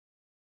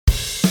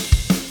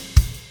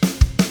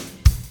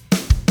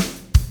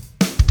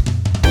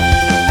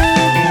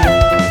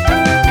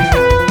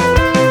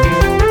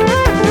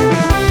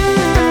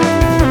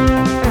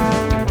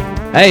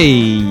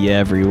Hey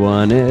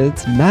everyone,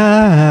 it's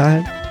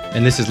Matt.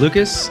 And this is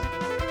Lucas,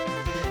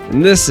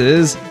 And this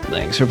is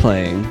Thanks for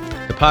Playing.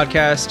 the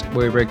podcast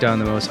where we break down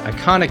the most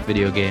iconic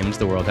video games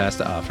the world has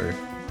to offer.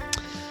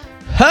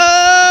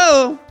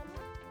 Ho!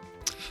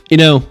 You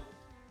know,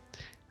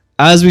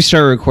 as we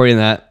started recording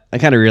that, I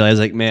kind of realized,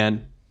 like,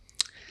 man,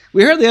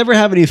 we hardly ever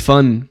have any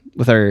fun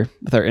with our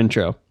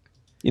intro.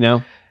 You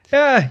know,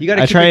 Yeah, you got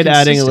to. I tried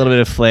adding a little bit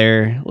of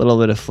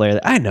flair.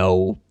 I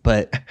know,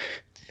 but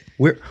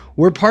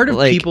We're part of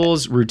like,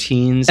 people's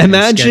routines.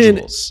 imagine- and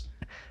schedules.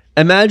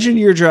 imagine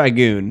you're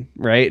Dragoon,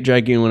 right?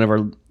 Dragoon,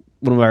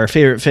 one of our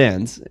favorite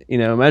fans. You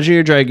know, imagine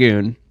you're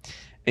Dragoon,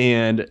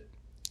 and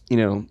you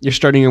know you're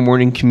starting your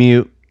morning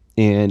commute,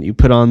 and you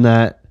put on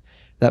that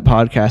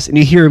podcast, and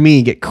you hear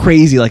me get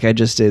crazy like I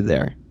just did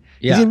there.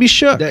 Yeah. He's gonna be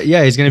shook.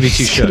 He's gonna be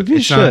too He's gonna shook.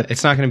 be shook.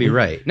 It's not gonna be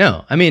right.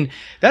 No, I mean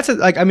I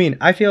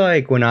feel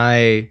like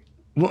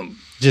when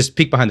just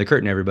peek behind the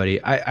curtain,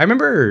 everybody. I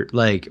remember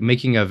like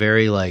making a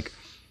very like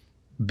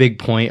big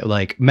point,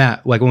 like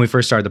Matt, like when we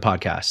first started the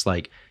podcast,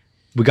 like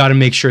we got to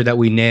make sure that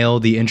we nail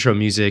the intro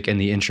music and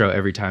the intro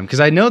every time, because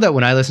I know that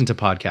when I listen to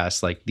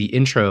podcasts, like the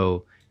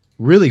intro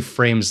really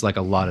frames like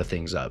a lot of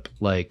things up.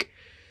 Like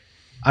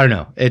I don't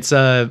know, it's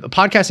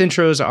podcast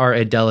intros are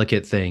a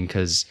delicate thing,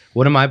 because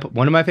one of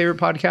my favorite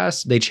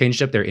podcasts, they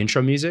changed up their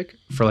intro music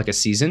for like a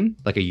season,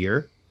 like a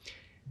year.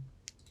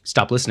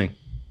 Stop listening.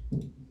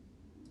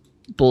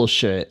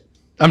 Bullshit.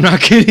 I'm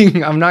not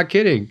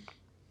kidding.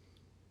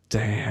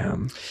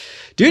 Damn.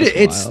 Dude,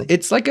 That's wild.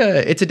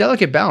 it's a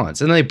delicate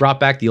balance. And then they brought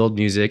back the old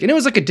music, and it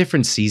was like a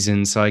different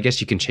season, so I guess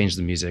you can change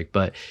the music,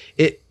 but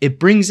it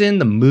brings in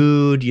the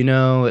mood, you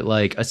know,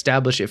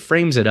 it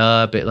frames it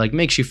up, it like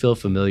makes you feel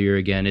familiar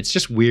again. It's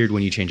just weird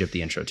when you change up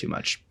the intro too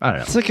much. I don't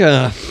know. It's like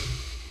a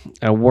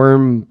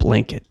warm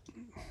blanket.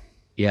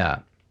 Yeah.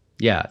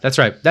 Yeah, that's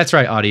right,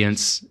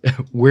 audience.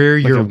 Wear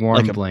your warm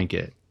like a-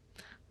 blanket.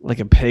 Like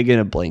a pig in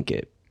a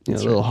blanket. You know,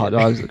 That's little right. hot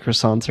dogs with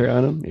croissants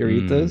around them. You ever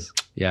eat those?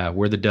 Yeah,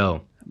 we're the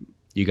dough.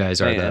 You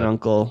guys are Aunt and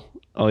Uncle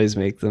always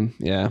make them.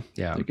 Yeah.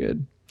 Yeah. They're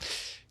good.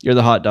 You're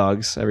the hot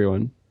dogs,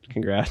 everyone.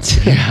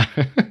 Congrats. Yeah.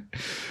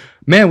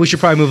 Man, we should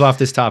probably move off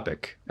this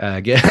topic.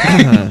 Get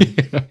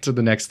to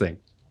the next thing.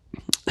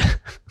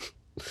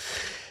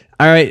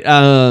 All right.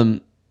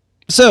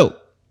 So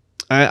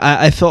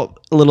I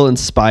felt a little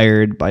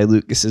inspired by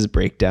Lucas's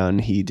breakdown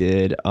he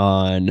did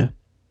on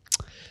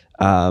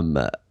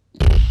Reggie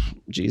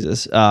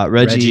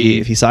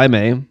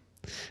Fils-Aimé,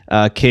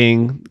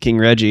 King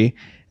Reggie.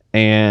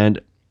 And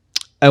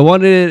I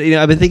wanted, you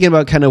know, I've been thinking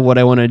about kind of what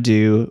I want to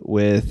do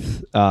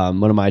with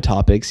one of my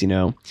topics, you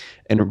know,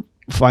 and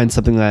find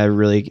something that I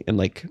really am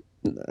like,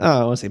 I don't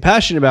want to say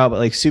passionate about, but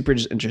like super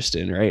just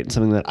interested in, right? And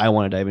something that I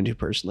want to dive into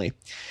personally.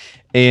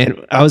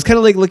 And I was kind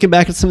of like looking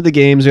back at some of the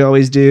games we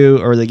always do,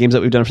 or the games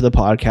that we've done for the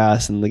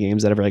podcast, and the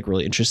games that have like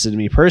really interested in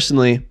me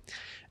personally.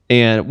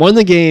 And one of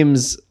the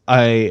games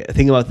I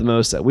think about the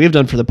most that we've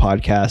done for the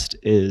podcast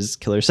is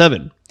Killer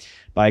 7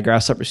 by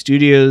Grasshopper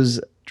Studios,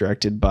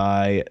 directed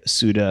by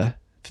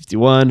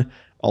Suda51,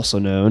 also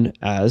known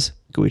as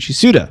Goichi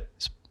Suda,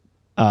 his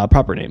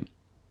proper name.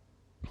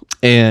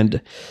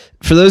 And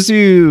for those of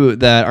you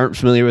that aren't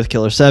familiar with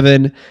Killer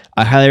 7,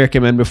 I highly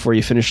recommend before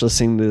you finish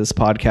listening to this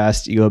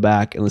podcast, you go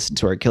back and listen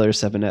to our Killer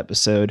 7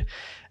 episode.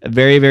 A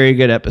very, very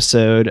good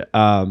episode.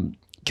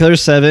 Killer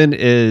 7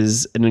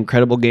 is an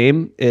incredible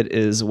game. It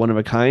is one of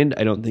a kind.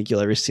 I don't think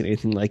you'll ever see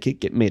anything like it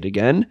get made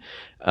again.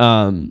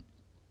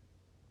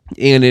 And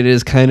it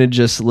is kind of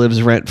just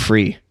lives rent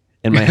free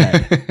in my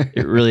head.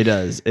 It really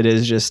does. It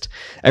is just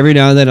every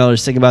now and then I'll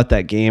just think about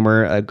that game,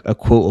 or a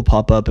quote will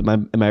pop up in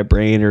my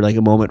brain, or like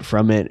a moment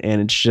from it,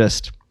 and it's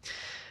just,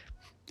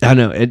 I don't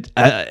know. It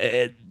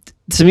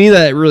to me,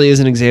 that really is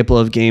an example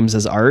of games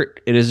as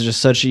art. It is just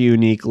such a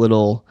unique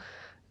little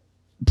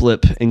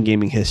blip in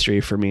gaming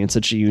history for me, and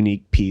such a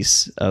unique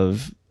piece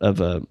of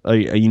a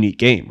unique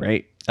game,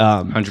 right?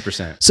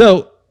 100%.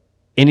 So,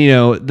 and you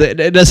know,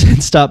 it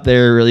doesn't stop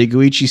there really.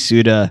 Goichi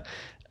Suda,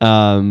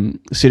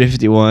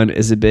 Suda51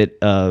 is a bit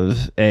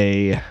of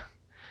a,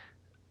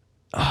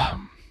 I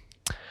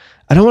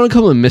don't want to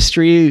call him a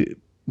mystery,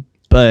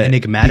 but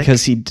Enigmatic?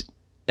 because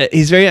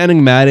he's very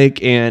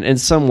enigmatic, and in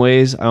some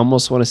ways I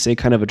almost want to say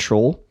kind of a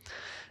troll.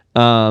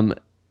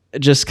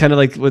 Just kind of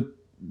like with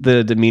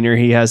the demeanor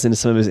he has in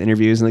some of his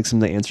interviews and like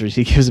some of the answers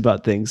he gives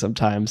about things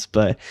sometimes,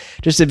 but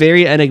just a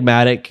very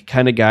enigmatic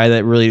kind of guy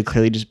that really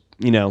clearly just,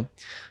 you know,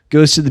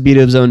 goes to the beat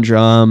of his own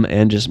drum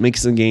and just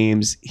makes the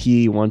games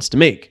he wants to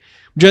make,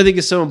 which I think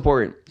is so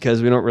important,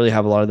 because we don't really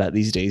have a lot of that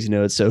these days. You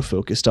know, it's so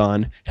focused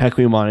on how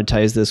can we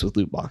monetize this with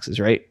loot boxes,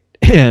 right?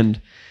 And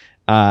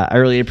I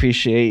really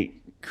appreciate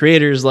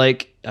creators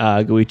like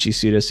Goichi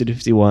Suda,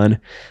 Suda51,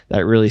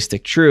 that really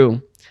stick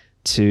true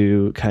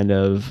to kind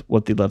of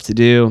what they love to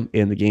do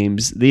in the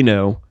games they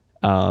know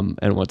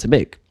and want to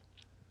make.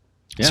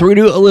 Yeah. So we're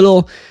gonna do a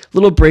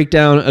little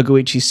breakdown of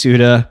Goichi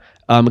Suda,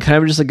 kind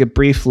of just like a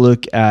brief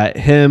look at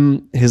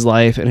him, his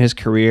life, and his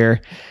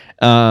career.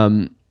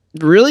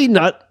 Really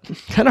not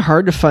kind of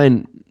hard to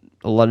find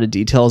a lot of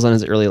details on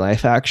his early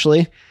life,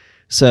 actually.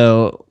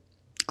 So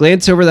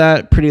glance over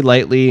that pretty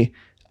lightly.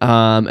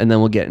 And then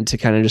we'll get into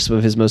kind of just some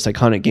of his most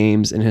iconic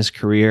games in his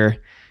career,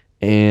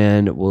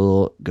 and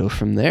we'll go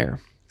from there.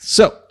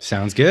 So,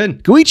 sounds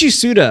good. Goichi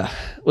Suda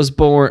was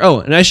born. Oh,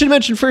 and I should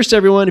mention first,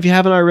 everyone, if you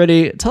haven't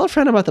already, tell a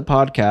friend about the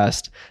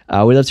podcast.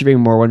 We'd love to bring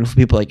more wonderful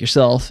people like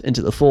yourself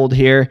into the fold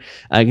here.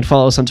 You can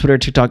follow us on Twitter,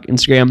 TikTok,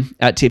 Instagram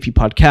at TFP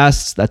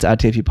Podcasts. That's at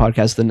TFP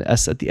Podcasts, then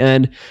S at the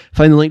end.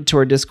 Find the link to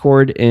our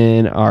Discord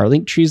in our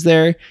link trees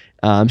there.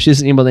 Shoot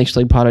us an email,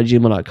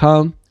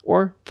 thanksforplayingpod@gmail.com.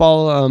 Or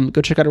follow,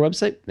 go check out our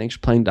website,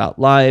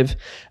 thanksforplaying.live.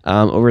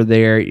 Over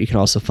there, you can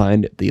also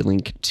find the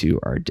link to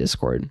our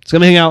Discord. So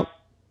come hang out.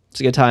 It's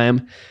a good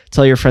time.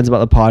 Tell your friends about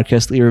the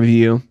podcast, leave a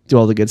review, do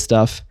all the good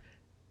stuff,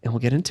 and we'll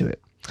get into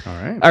it. All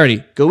right.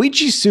 Alrighty.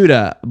 Goichi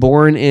Suda,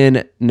 born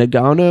in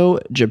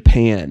Nagano,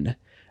 Japan,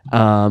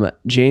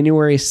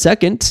 January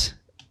 2nd,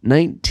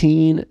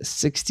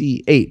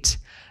 1968.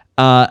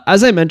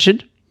 As I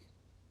mentioned,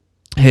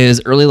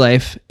 his early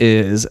life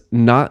is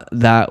not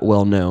that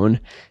well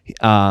known.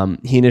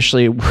 He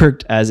initially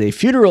worked as a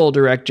funeral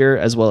director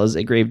as well as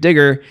a grave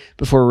digger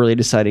before really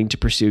deciding to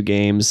pursue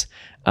games.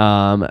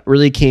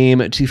 Really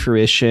came to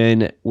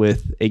fruition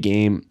with a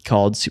game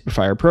called Super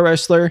Fire Pro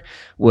Wrestler,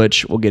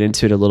 which we'll get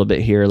into it a little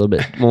bit here, a little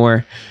bit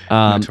more.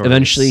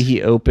 Eventually,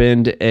 he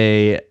opened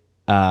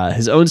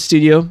his own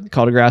studio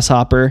called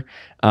Grasshopper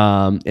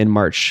in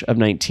March of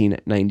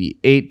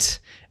 1998.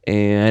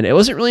 And it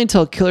wasn't really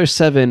until Killer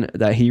 7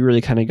 that he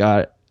really kind of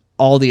got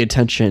all the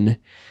attention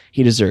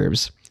he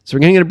deserves. So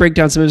we're going to break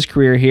down some of his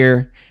career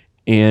here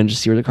and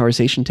just see where the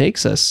conversation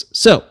takes us.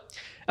 So,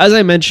 as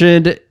I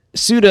mentioned,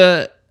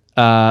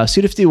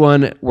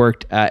 Suda51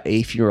 worked at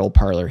a funeral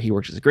parlor. He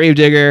worked as a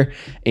gravedigger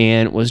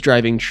and was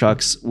driving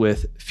trucks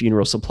with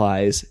funeral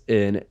supplies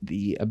in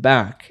the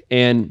back.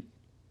 And,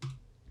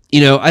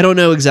 I don't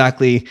know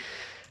exactly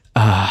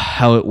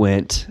how it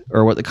went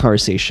or what the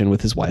conversation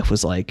with his wife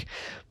was like,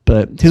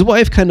 but his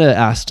wife kind of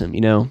asked him,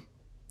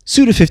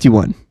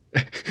 Suda51.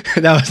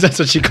 That's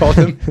what she called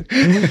him.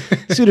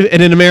 Suda,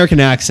 in an American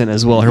accent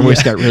as well. Her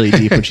voice got really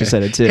deep when she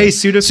said it too. Hey,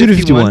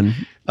 Suda51.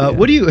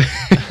 What do you?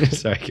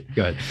 Sorry,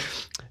 go ahead.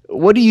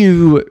 What do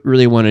you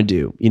really want to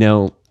do?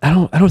 I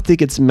don't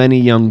think it's many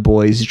young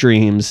boys'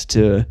 dreams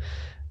to,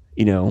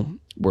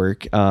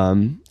 work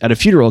at a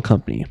funeral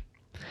company.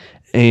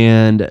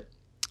 And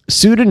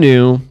Suda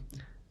knew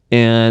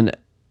and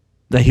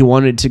that he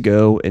wanted to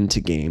go into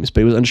games,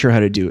 but he was unsure how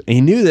to do it. And he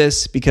knew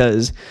this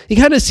because he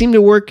kind of seemed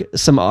to work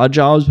some odd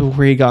jobs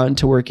before he got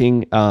into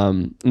working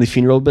in the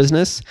funeral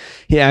business.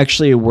 He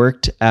actually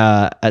worked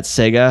at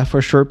Sega for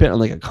a short bit on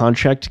like a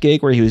contract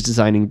gig where he was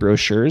designing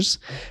brochures.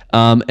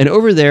 And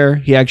over there,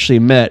 he actually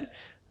met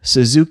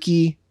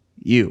Suzuki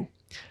Yu.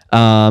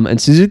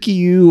 And Suzuki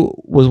Yu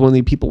was one of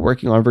the people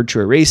working on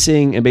Virtua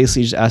Racing and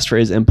basically just asked for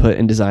his input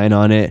and design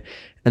on it.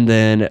 And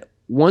then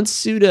once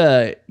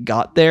Suda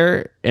got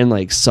there and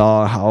like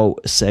saw how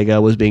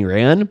Sega was being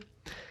ran,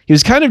 he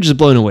was kind of just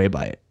blown away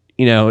by it.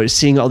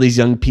 Seeing all these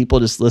young people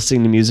just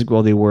listening to music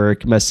while they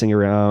work, messing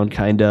around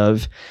kind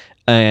of.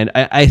 And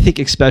I think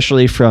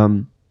especially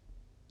from,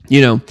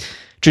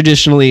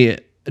 traditionally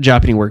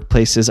Japanese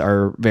workplaces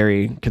are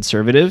very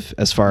conservative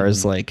as far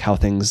as like how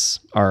things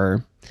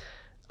are.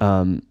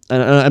 And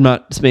I'm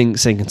not saying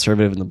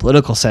conservative in the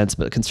political sense,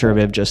 but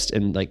conservative just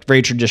in like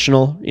very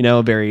traditional,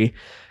 very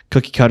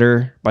cookie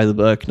cutter by the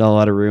book, not a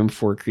lot of room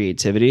for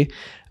creativity.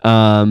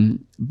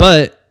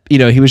 But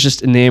he was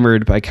just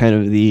enamored by kind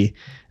of the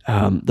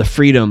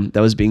freedom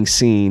that was being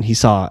seen. He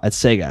saw at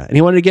Sega and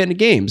he wanted to get into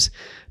games,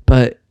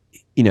 but,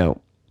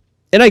 and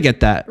I get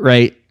that,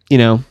 right?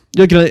 You're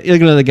looking at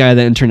the guy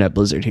that interned at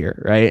Blizzard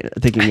here, right?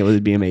 Thinking it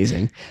would be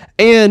amazing.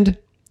 And,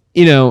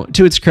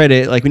 to its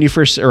credit, like when you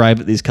first arrive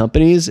at these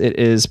companies, it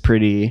is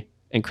pretty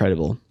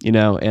incredible,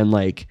 and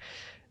like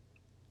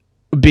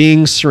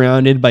being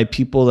surrounded by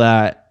people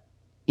that,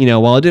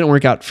 while it didn't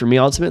work out for me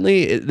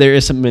ultimately, there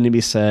is something to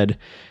be said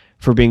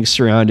for being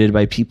surrounded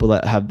by people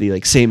that have the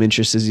like same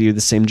interests as you,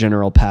 the same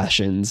general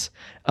passions,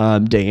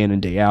 day in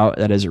and day out.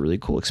 That is a really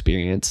cool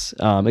experience,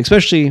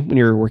 especially when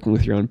you're working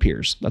with your own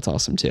peers. That's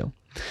awesome too.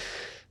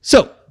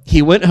 So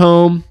he went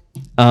home,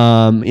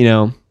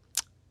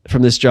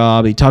 from this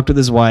job. He talked with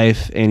his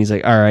wife and he's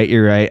like, all right,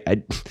 you're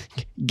right.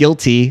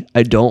 Guilty.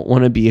 I don't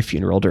want to be a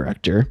funeral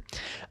director.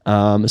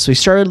 So he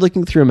started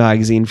looking through a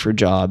magazine for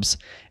jobs.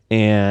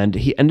 And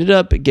he ended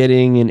up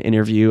getting an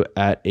interview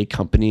at a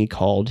company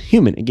called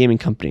Human, a gaming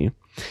company.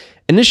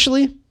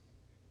 Initially,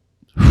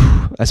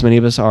 as many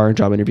of us are in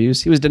job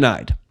interviews, he was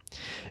denied.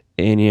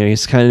 And,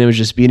 he's kind of was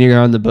just beating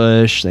around the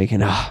bush,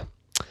 thinking,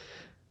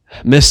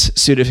 Miss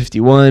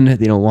Suda51,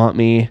 they don't want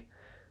me.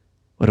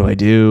 What do I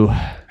do?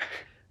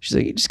 She's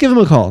like, just give him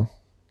a call.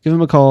 Give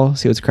him a call,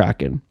 see what's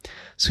cracking.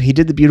 So he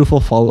did the beautiful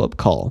follow-up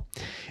call.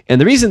 And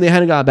the reason they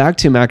hadn't got back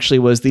to him actually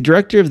was the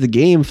director of the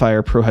game,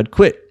 Fire Pro, had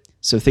quit.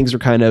 So things were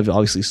kind of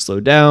obviously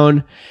slowed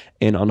down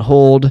and on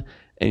hold.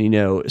 And,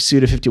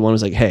 Suda51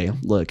 was like, hey,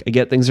 look, I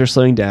get things are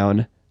slowing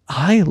down.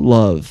 I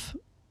love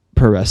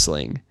pro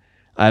wrestling.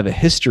 I have a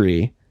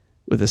history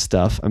with this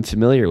stuff. I'm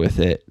familiar with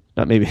it.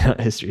 Not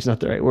history is not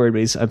the right word,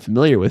 but I'm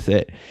familiar with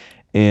it.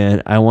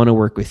 and I want to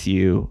work with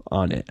you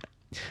on it.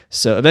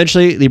 So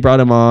eventually they brought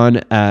him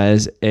on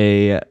as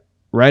a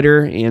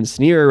writer and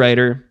scenario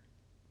writer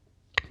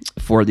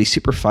for the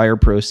Super Fire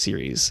Pro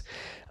series.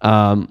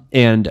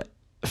 And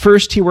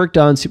first he worked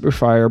on Super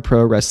Fire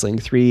Pro Wrestling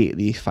 3,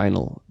 the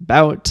final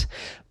bout,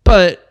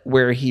 but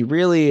where he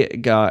really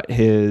got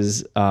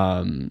his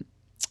kind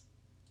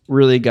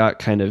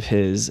of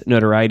his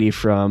notoriety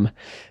from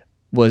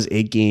was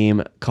a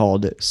game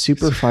called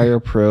Super Fire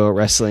Pro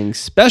Wrestling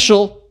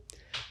Special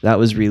that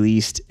was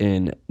released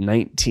in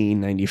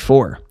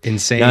 1994.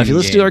 Insane. Now, if you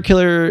listen to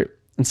our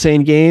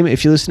Insane Game,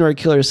 if you listen to our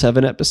Killer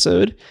 7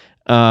 episode,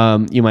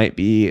 you might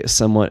be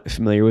somewhat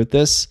familiar with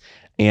this.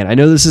 And I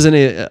know this isn't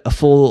a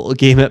full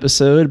game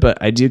episode,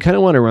 but I do kind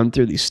of want to run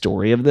through the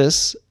story of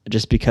this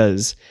just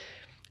because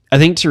I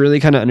think to really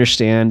kind of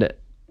understand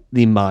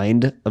the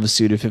mind of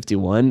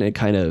Suda51 and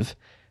kind of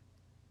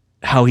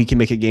how he can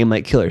make a game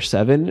like Killer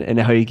 7 and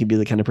how he can be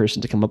the kind of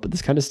person to come up with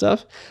this kind of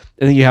stuff.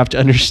 I think you have to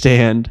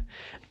understand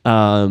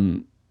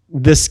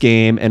this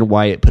game and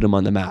why it put him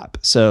on the map.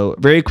 So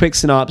very quick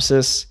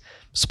synopsis,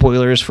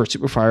 spoilers for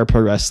Super Fire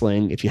Pro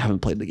Wrestling if you haven't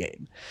played the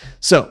game.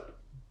 So,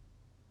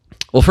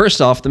 well,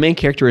 first off, the main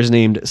character is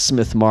named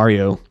Smith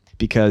Mario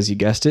because you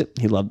guessed it,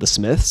 he loved the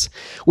Smiths,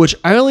 which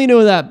I only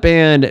know that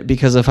band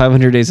because of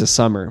 500 Days of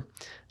Summer.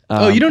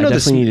 You don't know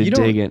this. You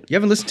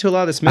haven't listened to a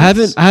lot of the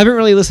Smiths. I haven't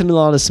really listened to a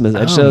lot of Smiths.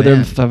 I just know man.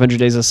 they're 500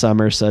 Days of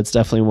Summer, so it's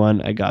definitely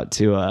one I got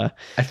to. I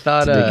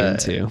thought to dig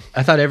into.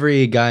 I thought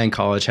every guy in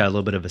college had a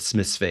little bit of a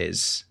Smiths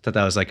phase. Thought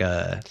that was like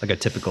a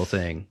typical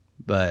thing.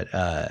 But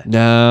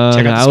no,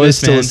 check out the I was Smiths,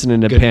 still man.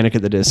 listening to Good. Panic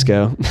at the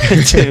Disco.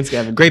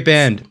 Great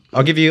band.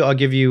 I'll give you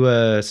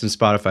some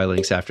Spotify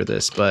links after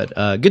this.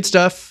 But good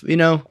stuff. You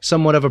know,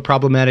 somewhat of a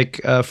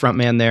problematic front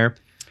man there,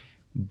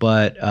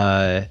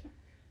 but.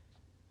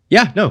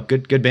 Yeah, no,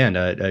 good band.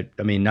 I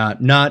mean,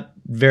 not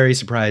very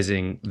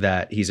surprising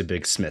that he's a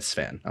big Smiths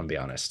fan. I'll be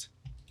honest.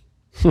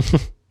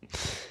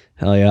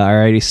 Hell yeah!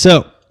 Alrighty,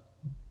 so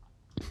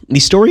the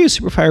story of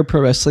Super Fire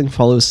Pro Wrestling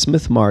follows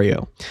Smith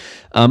Mario,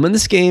 and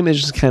this game is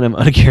just kind of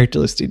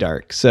uncharacteristically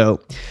dark.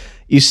 So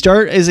you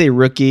start as a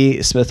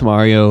rookie Smith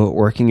Mario,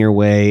 working your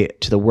way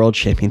to the World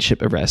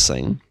Championship of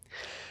Wrestling.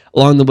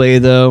 Along the way,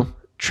 though,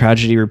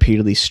 tragedy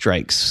repeatedly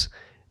strikes,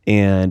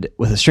 and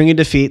with a string of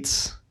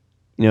defeats.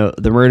 You know,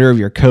 the murder of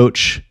your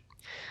coach,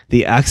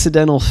 the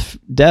accidental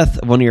death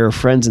of one of your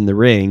friends in the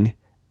ring,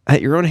 at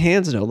your own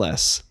hands, no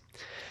less.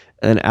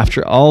 And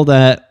after all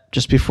that,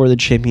 just before the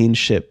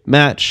championship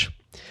match,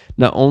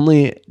 not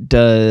only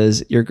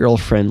does your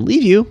girlfriend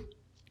leave you,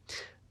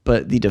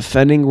 but the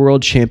defending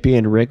world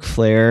champion Ric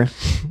Flair,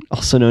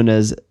 also known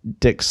as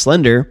Dick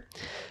Slender,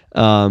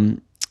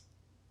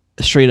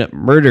 straight up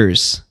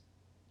murders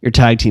your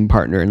tag team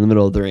partner in the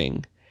middle of the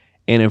ring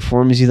and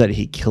informs you that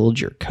he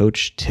killed your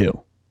coach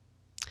too.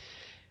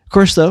 Of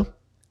course, though,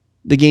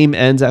 the game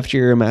ends after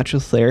your match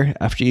with Flair,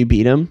 after you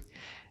beat him,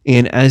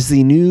 and as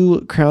the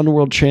new crowned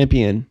world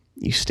champion,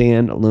 you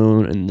stand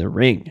alone in the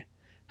ring,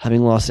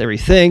 having lost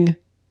everything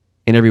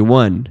and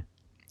everyone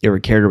you ever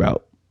cared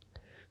about.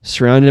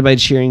 Surrounded by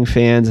cheering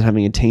fans and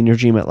having attained your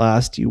dream at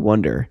last, you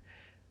wonder,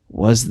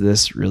 was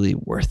this really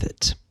worth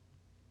it?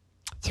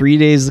 3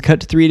 days,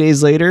 cut to 3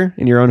 days later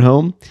in your own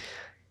home,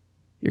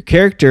 your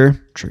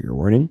character, trigger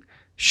warning,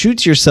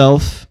 shoots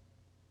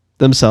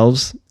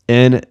themselves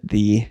in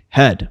the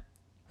head.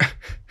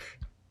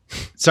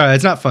 Sorry,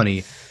 that's not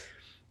funny.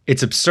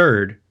 It's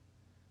absurd,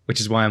 which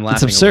is why I'm laughing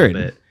It's absurd. a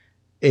little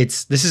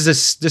bit. This is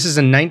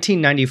a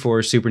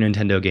 1994 Super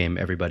Nintendo game.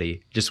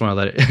 Everybody, just want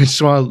to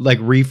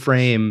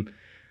reframe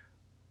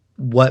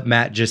what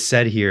Matt just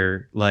said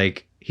here.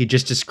 Like he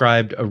just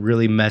described a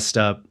really messed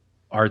up,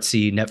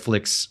 artsy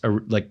Netflix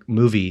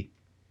movie,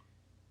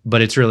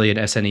 but it's really an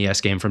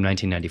SNES game from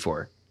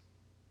 1994.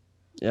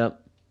 Yep.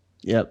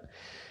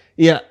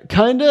 Yeah,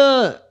 kind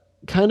of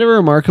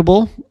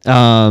remarkable.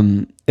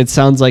 It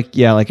sounds like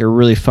a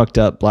really fucked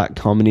up dark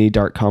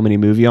comedy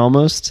movie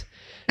almost.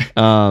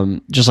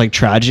 Just like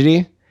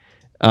tragedy.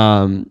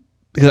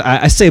 Because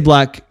I say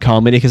black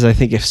comedy because I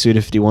think if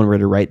Suda51 were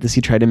to write this,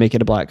 he tried to make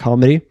it a black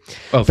comedy.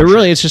 Oh, but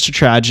really, it's just a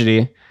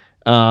tragedy.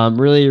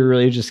 Really,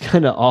 really just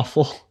kind of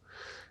awful.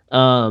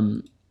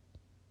 And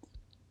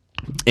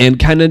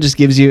kind of just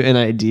gives you an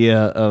idea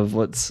of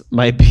what's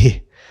might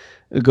be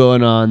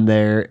going on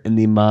there in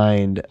the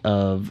mind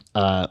of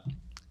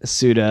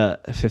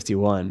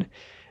Suda51.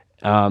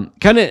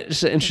 Kind of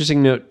just an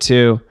interesting note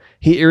too.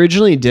 He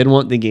originally did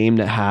want the game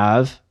to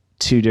have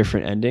 2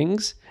 different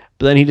endings,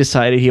 but then he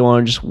decided he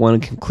wanted just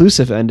one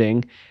conclusive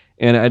ending.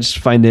 And I just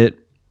find it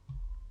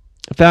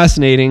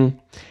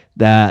fascinating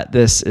that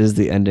this is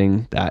the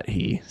ending that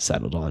he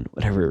settled on,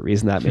 whatever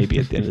reason that may be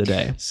at the end of the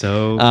day.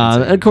 So,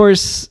 and of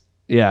course,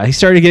 yeah, he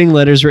started getting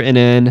letters written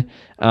in,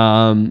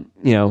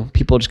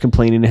 people just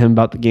complaining to him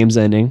about the game's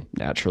ending,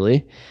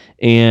 naturally.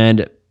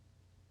 And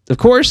of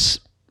course,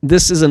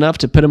 this is enough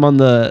to put him on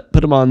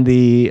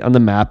the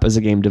map as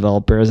a game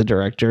developer, as a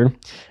director.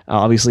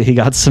 Obviously, he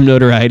got some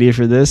notoriety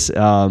for this.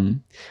 No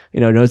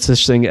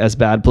such thing as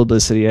bad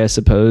publicity, I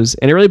suppose,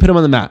 and it really put him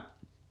on the map.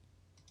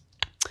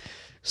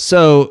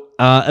 So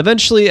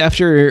eventually,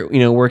 after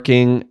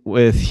working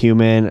with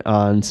Human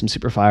on some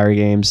Super Fire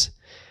games,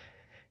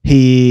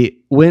 he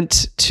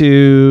went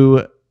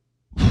to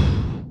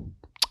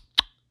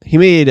he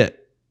made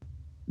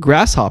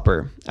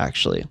Grasshopper.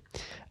 Actually,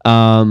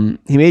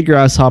 he made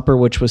Grasshopper,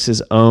 which was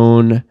his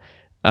own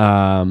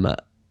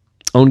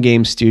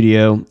game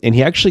studio, and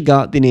he actually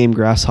got the name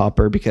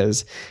Grasshopper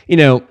because in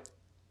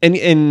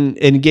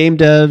game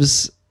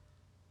devs.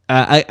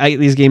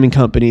 These gaming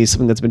companies,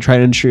 something that's been tried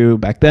and true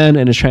back then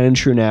and is tried and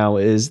true now,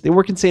 is they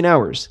work insane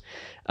hours.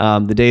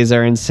 The days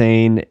are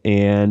insane,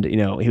 and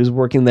he was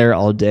working there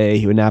all day.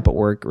 He would nap at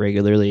work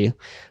regularly,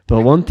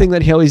 but one thing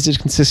that he always did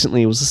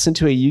consistently was listen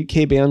to a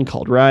UK band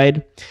called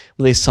Ride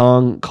with a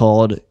song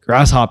called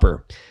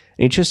Grasshopper.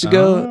 And he chose to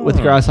go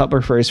with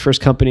Grasshopper for his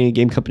first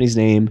game company's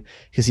name,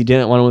 because he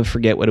didn't want to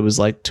forget what it was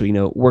like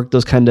to work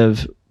those kind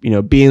of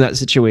be in that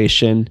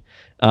situation,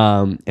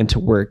 and to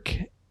work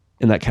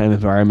in that kind of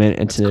environment,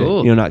 and to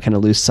cool. Not kind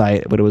of lose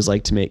sight of what it was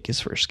like to make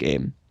his first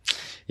game.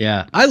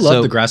 Yeah, I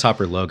love the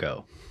Grasshopper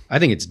logo. I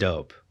think it's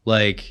dope.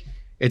 Like,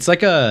 it's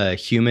like a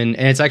human,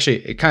 and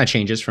it kind of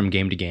changes from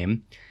game to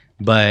game,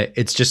 but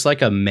it's just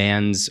like a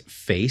man's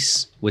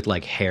face with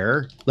like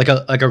hair, like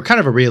a kind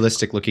of a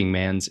realistic looking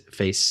man's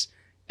face,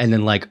 and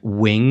then like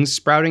wings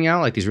sprouting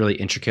out, like these really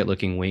intricate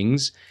looking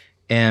wings,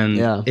 and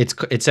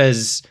it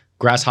says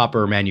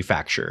Grasshopper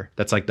Manufacture.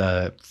 That's like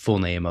the full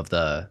name of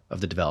the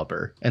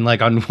developer. And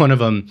like on one of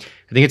them,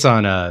 I think it's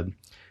on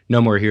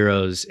No More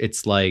Heroes,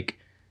 it's like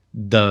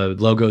the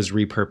logo's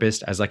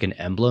repurposed as like an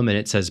emblem, and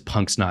it says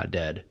Punk's Not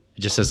Dead.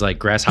 It just says like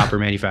Grasshopper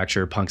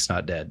Manufacturer, Punk's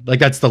Not Dead. Like,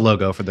 that's the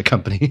logo for the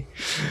company,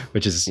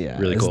 which is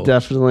really cool. It's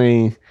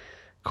definitely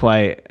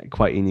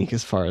quite unique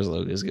as far as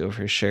logos go,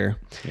 for sure.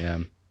 Yeah.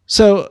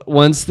 So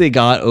once he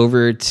got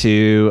over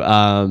to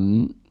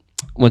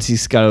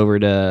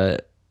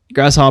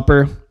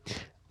Grasshopper,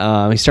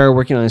 he started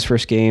working on his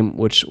first game,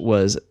 which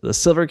was the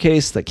Silver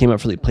Case, that came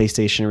out for the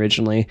PlayStation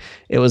originally.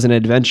 It was an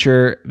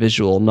adventure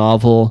visual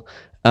novel.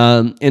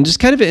 And just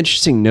kind of an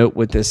interesting note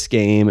with this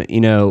game,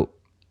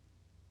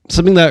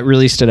 something that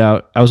really stood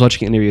out. I was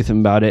watching an interview with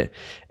him about it,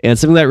 and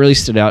something that really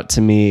stood out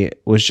to me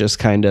was just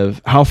kind of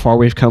how far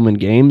we've come in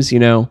games.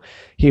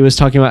 He was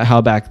talking about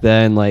how back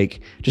then,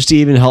 like, just to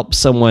even help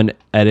someone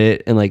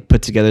edit and like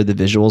put together the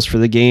visuals for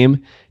the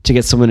game, to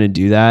get someone to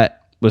do that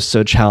was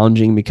so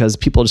challenging, because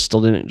people just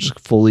still didn't just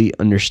fully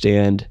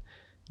understand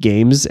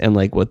games and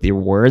like what they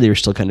were. They were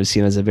still kind of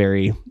seen as a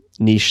very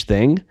niche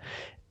thing.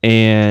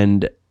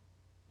 And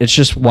it's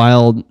just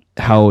wild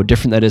how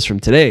different that is from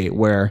today,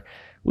 where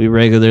we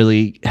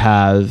regularly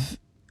have,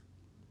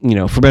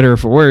 for better or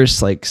for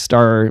worse, like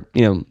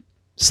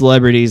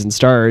celebrities and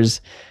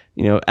stars,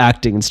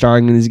 acting and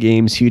starring in these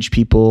games, huge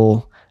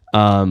people,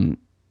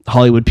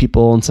 Hollywood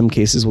people in some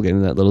cases, we'll get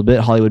into that a little bit,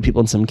 Hollywood people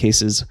in some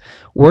cases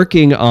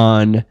working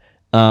on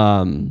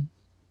some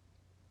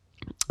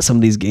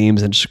of these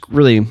games, and just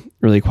really,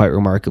 really quite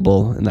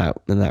remarkable in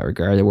that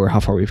regard, how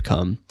far we've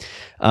come.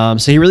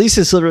 So he released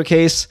his Silver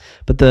Case,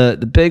 but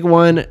the big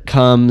one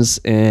comes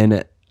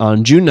on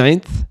June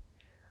 9th,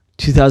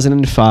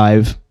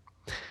 2005,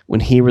 when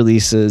he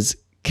releases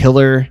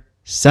Killer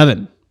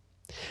 7.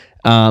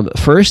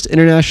 First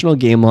international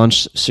game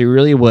launch. So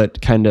really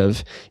what kind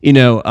of,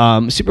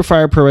 Super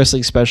Fire Pro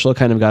Wrestling Special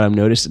kind of got him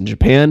noticed in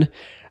Japan.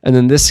 And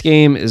then this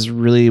game is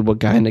really what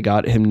kind of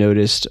got him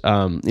noticed,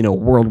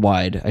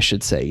 worldwide, I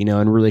should say,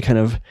 and really kind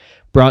of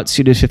brought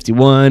Suda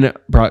 51,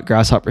 brought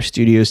Grasshopper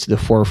Studios to the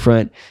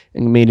forefront,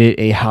 and made it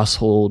a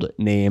household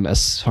name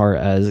as far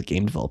as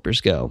game developers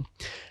go.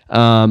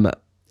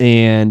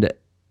 And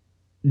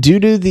due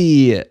to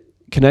the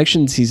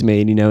connections he's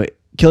made,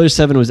 Killer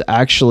 7 was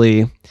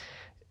actually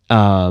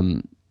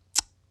part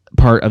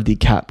of the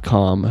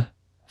Capcom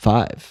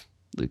 5,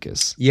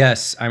 Lucas.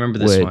 Yes, I remember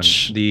this one.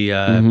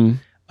 The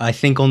I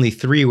think only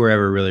 3 were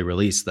ever really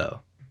released,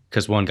 though,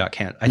 because one got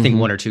I think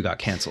 1 or 2 got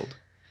canceled.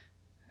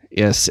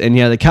 Yes, and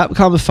the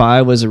Capcom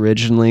 5 was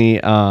originally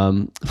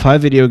 5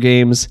 video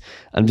games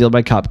unveiled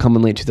by Capcom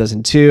in late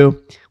 2002,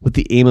 with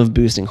the aim of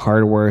boosting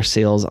hardware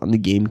sales on the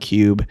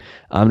GameCube,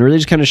 and really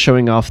just kind of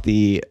showing off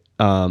the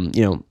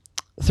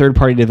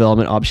third-party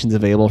development options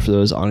available for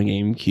those on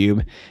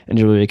GameCube, and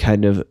to really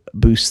kind of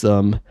boost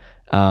them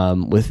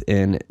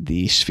within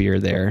the sphere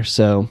there.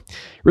 So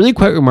really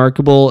quite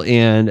remarkable.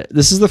 And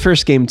this is the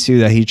first game too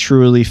that he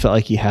truly felt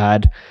like he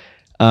had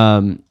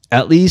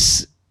at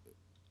least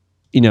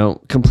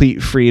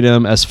complete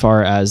freedom as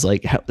far as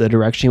like the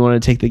direction he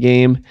wanted to take the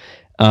game,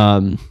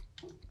 and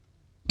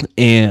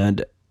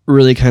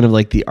really kind of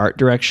like the art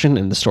direction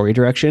and the story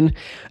direction.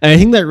 And I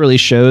think that really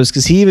shows,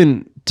 because he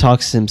even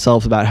talks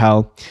himself about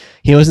how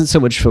he wasn't so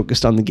much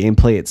focused on the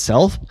gameplay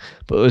itself,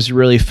 but was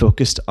really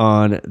focused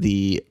on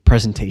the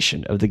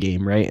presentation of the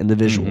game, right? And the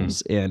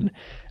visuals. And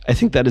I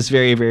think that is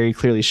very, very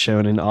clearly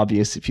shown and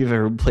obvious if you've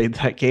ever played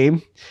that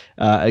game.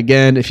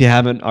 Again, if you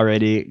haven't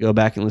already, go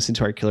back and listen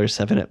to our Killer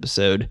 7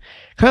 episode.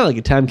 Kind of like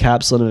a time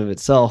capsule in and of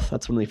itself.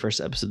 That's one of the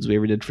first episodes we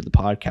ever did for the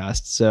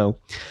podcast. So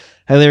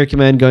highly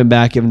recommend going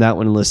back, giving that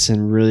one a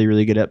listen. Really,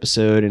 really good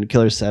episode. And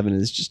Killer 7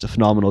 is just a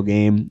phenomenal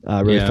game.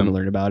 Really fun to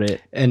learn about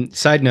it. And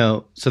side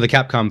note, so the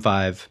Capcom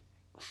 5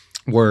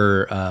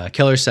 were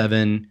Killer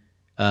 7,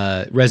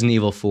 Resident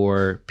Evil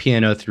 4,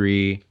 Piano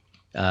 3,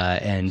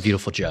 and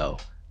Beautiful Joe.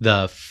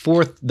 The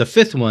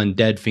fifth one,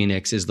 Dead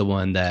Phoenix, is the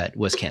one that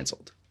was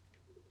canceled.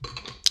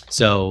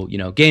 So,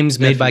 games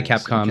made by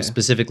Capcom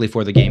specifically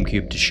for the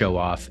GameCube to show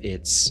off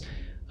its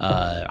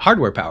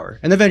hardware power.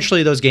 And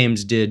eventually those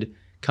games did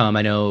come.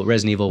 I know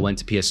Resident Evil went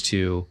to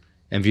PS2,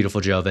 and Beautiful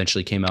Joe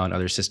eventually came out on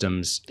other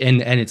systems,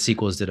 and its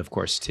sequels did, of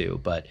course, too.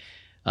 But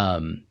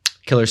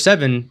Killer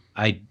 7,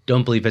 I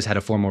don't believe has had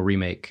a formal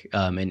remake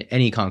in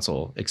any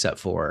console except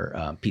for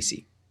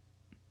PC.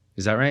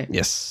 Is that right?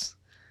 Yes.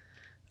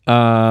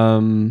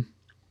 I'm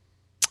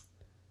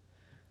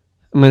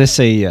going to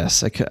say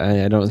yes. I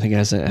don't think it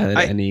has had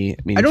any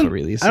meaningful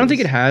releases. I don't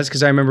think it has,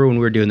 because I remember when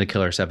we were doing the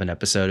Killer 7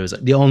 episode, it was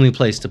the only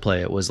place to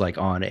play it was like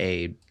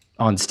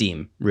on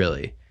Steam,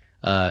 really.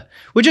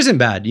 Which isn't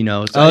bad,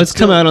 So it's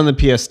come out on the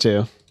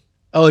PS2.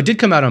 Oh, it did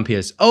come out on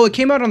PS. Oh, it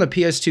came out on the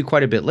PS2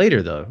 quite a bit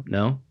later, though,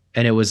 no?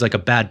 And it was like a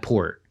bad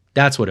port.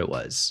 That's what it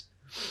was.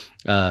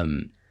 I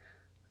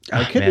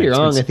could be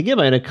wrong. I think it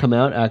might have come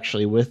out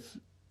actually with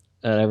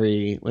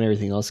when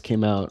everything else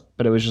came out,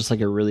 but it was just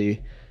like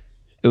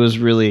it was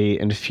really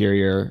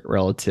inferior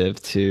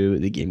relative to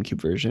the GameCube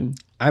version.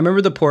 I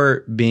remember the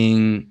port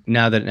being,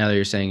 now that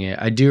you're saying it,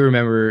 I do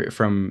remember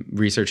from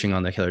researching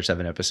on the Killer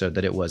 7 episode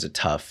that it was a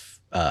tough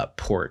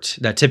port,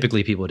 that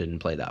typically people didn't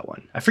play that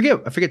one. I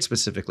forget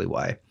specifically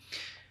why.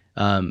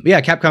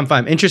 Capcom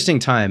 5, interesting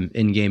time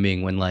in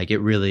gaming when like it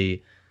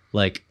really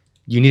like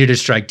you needed to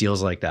strike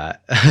deals like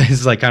that.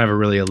 It's like kind of a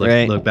really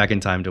look back in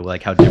time to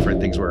like how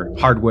different things were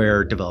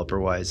hardware developer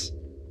wise.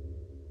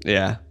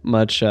 Yeah,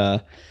 much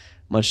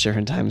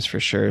different times for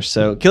sure.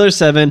 So Killer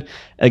 7,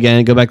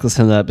 again, go back,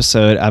 listen to the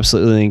episode.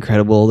 Absolutely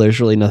incredible. There's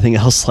really nothing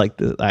else like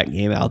that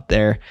game out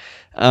there.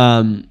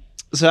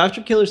 So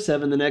after Killer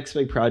 7, the next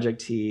big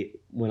project he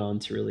went on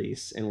to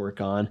release and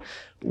work on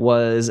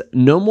was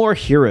No More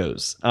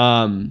Heroes.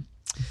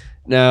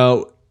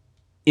 Now,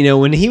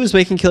 when he was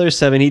making Killer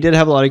 7, he did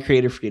have a lot of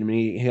creative freedom.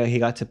 And he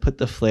got to put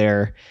the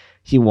flair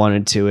he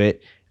wanted to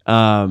it.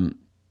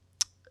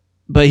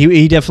 But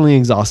he definitely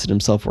exhausted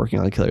himself working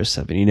on Killer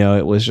 7.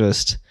 It was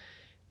just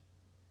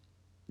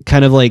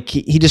kind of like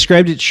he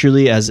described it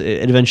truly as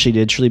it eventually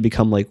did truly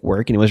become like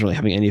work, and he wasn't really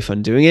having any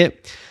fun doing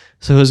it.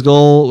 So his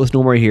goal with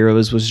No More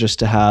Heroes was just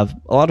to have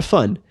a lot of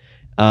fun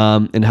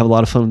and have a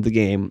lot of fun with the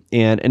game.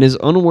 And in his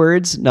own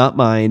words, not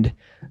mine,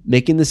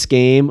 making this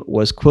game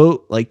was,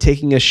 quote, like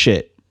taking a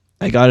shit.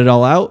 I got it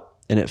all out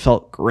and it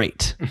felt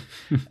great.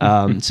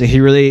 So he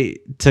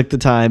really took the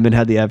time and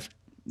had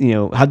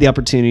the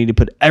opportunity to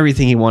put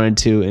everything he wanted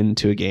to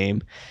into a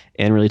game,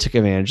 and really took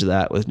advantage of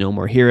that with No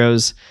More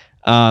Heroes.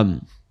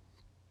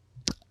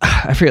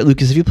 I forget,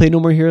 Lucas, have you played No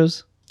More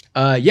Heroes?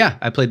 Yeah,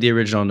 I played the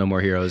original No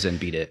More Heroes and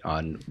beat it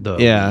on the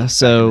Wii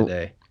so back in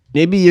the day.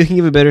 Maybe you can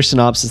give a better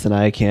synopsis than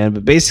I can,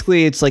 but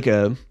basically it's like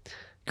a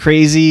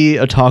crazy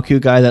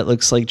otaku guy that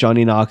looks like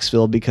Johnny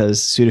Knoxville,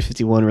 because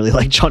Suda51 really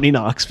liked Johnny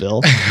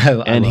Knoxville.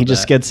 And he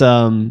just gets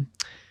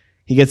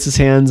his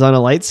hands on a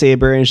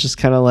lightsaber, and it's just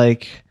kind of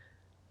like,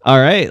 all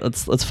right,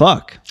 let's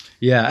fuck.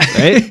 Yeah.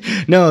 Right?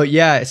 No,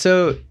 yeah.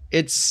 So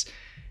it's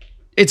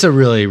a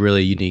really,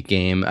 really unique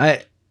game.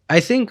 I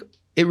think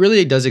it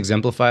really does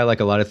exemplify like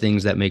a lot of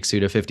things that make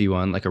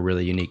Suda51 like a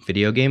really unique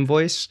video game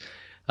voice.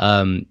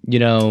 So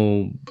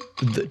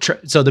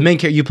the main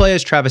character you play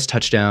as Travis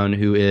Touchdown,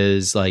 who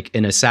is like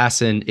an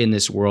assassin in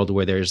this world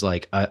where there's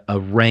like a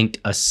ranked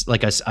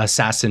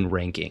assassin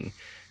ranking.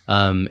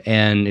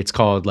 And it's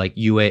called like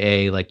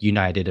UAA, like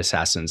United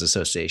Assassins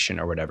Association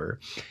or whatever.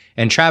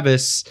 And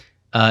Travis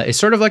is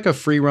sort of like a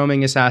free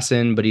roaming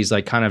assassin, but he's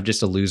like kind of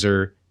just a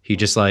loser. He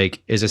just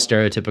like is a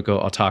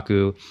stereotypical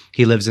otaku.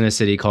 He lives in a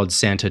city called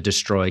Santa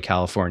Destroy,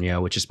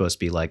 California, which is supposed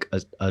to be like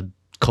a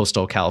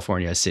coastal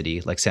California city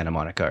like Santa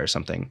Monica or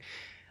something.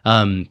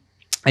 And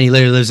he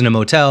literally lives in a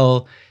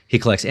motel. He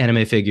collects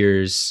anime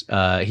figures.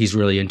 He's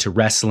really into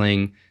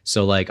wrestling.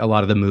 So like a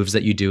lot of the moves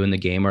that you do in the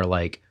game are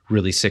like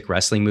really sick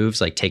wrestling moves.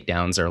 Like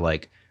takedowns are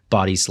like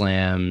body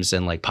slams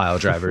and like pile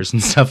drivers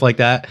and stuff like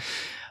that.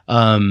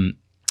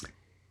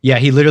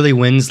 He literally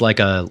wins like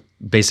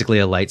basically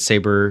a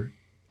lightsaber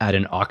at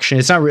an auction.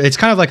 It's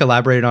kind of like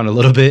elaborated on a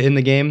little bit in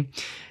the game.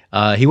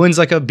 He wins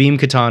like a beam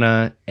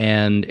katana,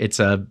 and it's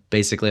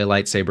basically a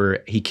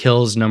lightsaber. He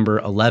kills number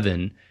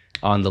 11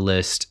 on the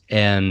list,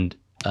 and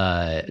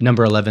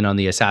number 11 on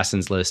the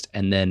assassins list.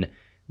 And then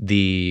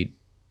the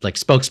like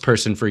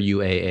spokesperson for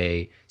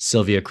UAA,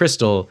 Sylvia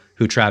Crystal,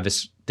 who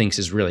Travis thinks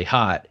is really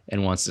hot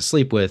and wants to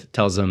sleep with,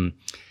 tells him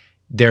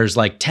there's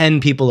like 10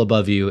 people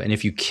above you, and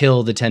if you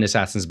kill the 10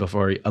 assassins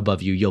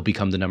above you, you'll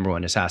become the number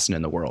one assassin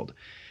in the world.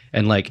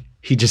 And like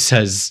he just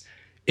says,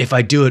 if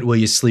I do it, will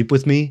you sleep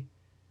with me?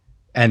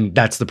 And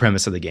that's the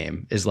premise of the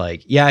game, is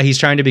like, yeah, he's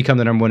trying to become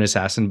the number one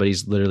assassin, but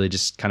he's literally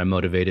just kind of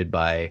motivated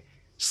by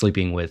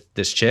sleeping with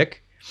this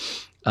chick.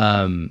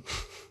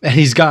 And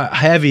he's got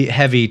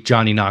heavy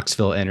Johnny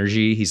Knoxville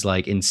energy. He's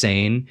like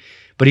insane,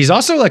 but he's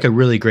also like a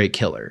really great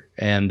killer.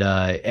 And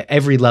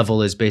every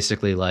level is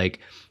basically like,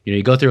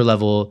 you go through a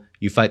level,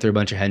 you fight through a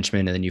bunch of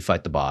henchmen, and then you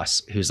fight the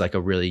boss, who's like a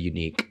really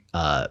unique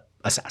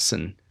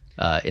assassin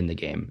in the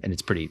game, and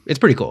it's pretty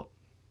cool.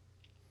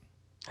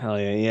 Hell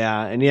yeah,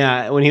 yeah. And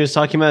yeah, when he was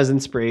talking about his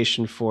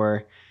inspiration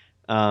for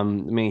the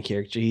main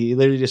character, he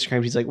literally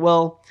described, he's like,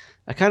 well,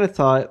 I kind of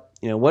thought,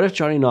 what if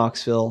Johnny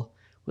Knoxville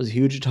was a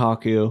huge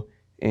otaku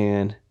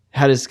and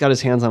got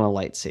his hands on a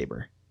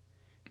lightsaber?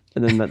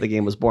 And then the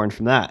game was born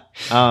from that.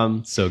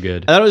 So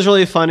good. I thought it was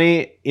really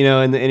funny.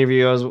 In the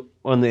interview,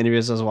 one of the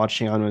interviews I was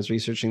watching on when I was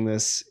researching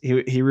this,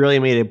 he really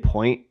made a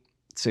point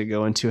to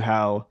go into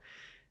how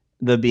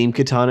the beam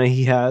katana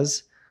he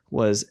has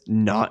was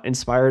not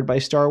inspired by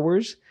Star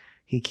Wars.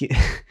 He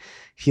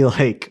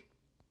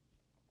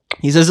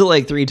says it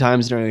like 3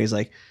 times during. He's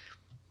like,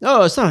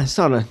 "Oh, it's not.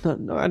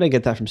 No, I didn't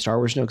get that from Star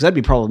Wars. No, because that'd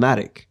be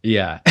problematic.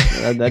 Yeah,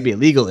 that'd be a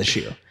legal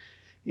issue."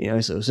 He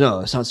says, "No,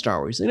 it's not Star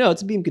Wars." He's like, "No,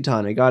 it's a beam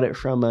katana. I got it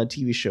from a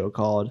TV show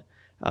called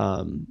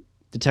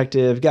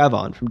Detective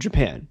Gavon from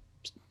Japan."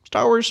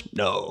 Star Wars?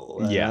 No.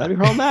 Yeah, that'd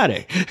be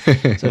problematic.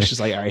 So it's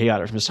just like, all right, he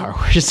got it from Star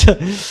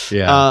Wars.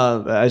 Yeah.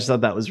 I just thought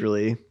that was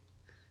really,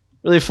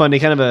 really funny.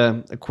 Kind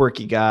of a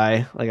quirky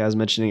guy, like I was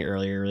mentioning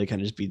earlier. Really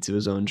kind of just beats to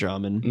his own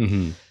drum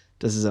and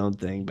does his own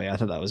thing. But yeah, I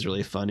thought that was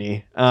really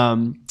funny.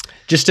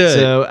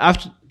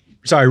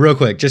 Sorry, real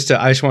quick. I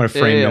just want to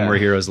frame No More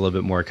Heroes a little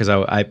bit more because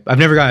I've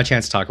never gotten a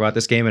chance to talk about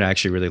this game and I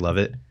actually really love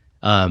it.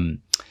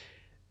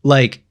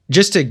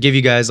 Just to give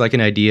you guys like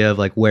an idea of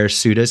like where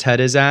Suda's head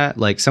is at,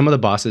 like some of the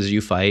bosses you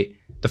fight,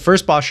 the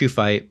first boss you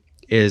fight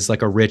is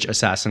like a rich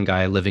assassin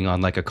guy living on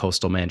like a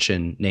coastal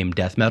mansion named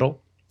Death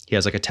Metal. He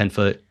has like a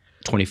 10-foot,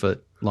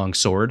 20-foot long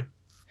sword.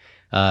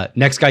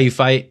 Next guy you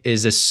fight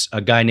is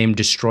a guy named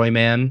Destroy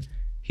Man.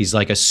 He's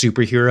like a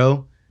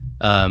superhero,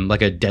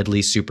 like a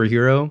deadly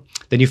superhero.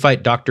 Then you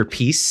fight Dr.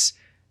 Peace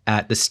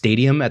at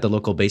the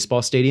local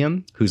baseball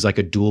stadium, who's like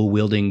a dual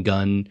wielding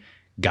gun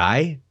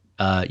guy.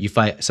 You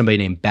fight somebody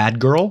named Bad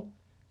Girl.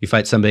 You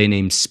fight somebody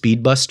named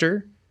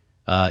Speedbuster.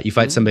 You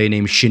fight somebody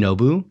named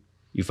Shinobu.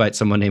 You fight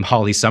someone named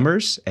Holly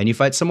Summers, and you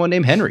fight someone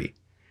named Henry.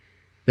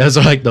 Those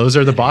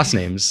are the boss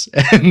names,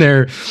 and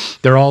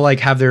they're all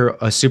like have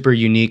a super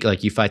unique.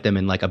 Like you fight them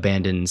in like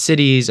abandoned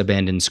cities,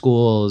 abandoned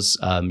schools.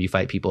 You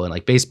fight people in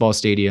like baseball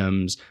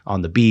stadiums,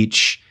 on the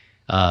beach,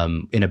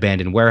 in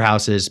abandoned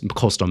warehouses,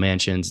 coastal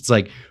mansions. It's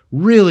like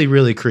really,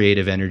 really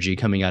creative energy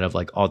coming out of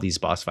like all these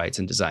boss fights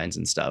and designs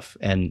and stuff.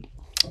 And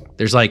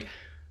there's like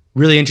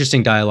really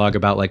interesting dialogue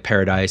about like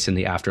paradise and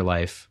the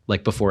afterlife,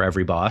 like before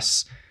every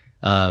boss.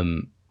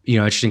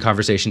 Interesting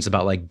conversations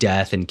about like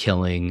death and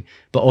killing,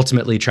 but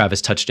ultimately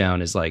Travis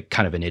Touchdown is like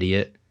kind of an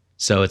idiot.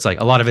 So it's like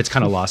a lot of it's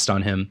kind of lost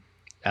on him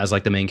as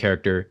like the main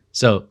character.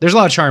 So there's a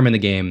lot of charm in the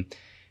game.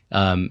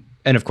 And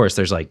of course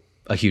there's like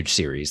a huge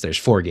series. There's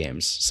 4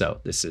 games. So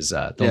this is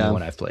the only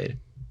one I've played.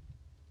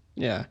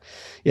 Yeah.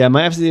 Yeah.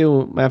 Might have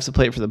to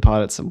play it for the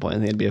pod at some point. I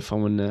think it'd be a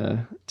fun one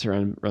to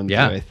run through,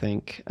 I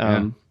think.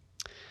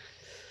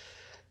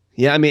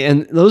 Yeah, I mean,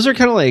 and those are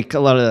kind of like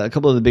a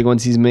couple of the big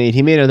ones he's made.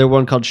 He made another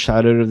one called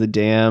Shadow of the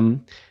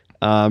Dam,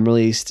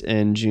 released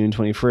in June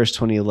 21st,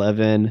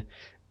 2011.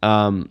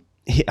 I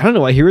don't know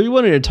why he really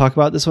wanted to talk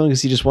about this one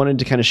because he just wanted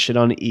to kind of shit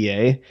on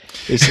EA,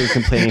 basically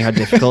complaining how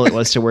difficult it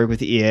was to work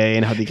with EA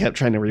and how they kept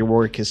trying to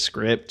rework his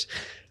script.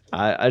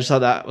 I just thought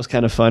that was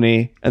kind of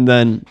funny. And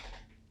then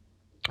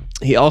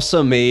he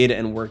also made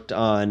and worked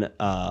on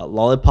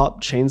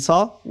Lollipop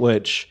Chainsaw,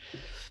 which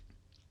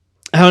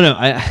I don't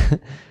know.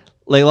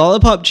 Like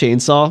Lollipop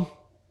Chainsaw,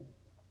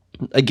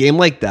 a game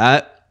like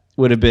that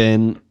would have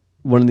been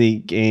one of the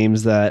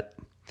games that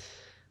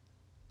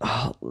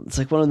it's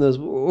like one of those.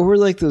 What were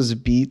like those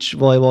beach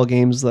volleyball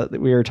games that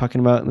we were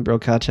talking about in the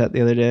Broadcast chat the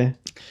other day?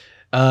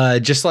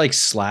 Just like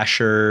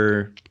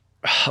slasher,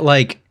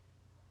 like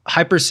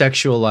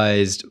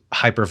hypersexualized,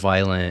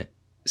 hyper-violent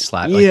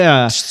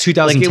yeah,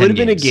 2010 like it would have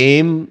been a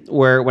games. game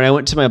where when I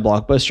went to my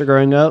Blockbuster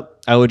growing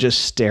up, I would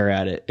just stare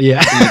at it.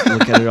 Yeah. And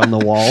look at it on the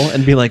wall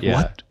and be like,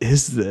 what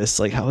is this?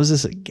 Like, how is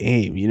this a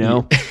game?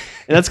 And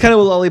that's kind of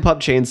what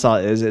Lollipop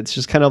Chainsaw is. It's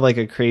just kind of like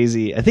a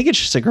crazy, I think it's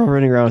just a girl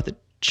running around with a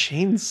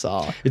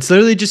chainsaw. It's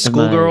literally just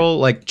schoolgirl,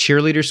 like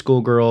cheerleader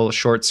schoolgirl,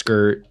 short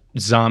skirt,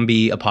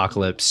 zombie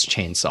apocalypse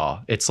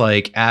chainsaw. It's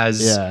like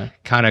as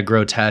kind of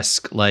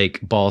grotesque, like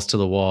balls to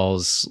the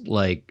walls,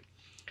 like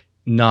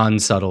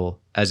non-subtle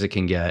as it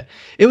can get.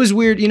 It was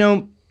weird,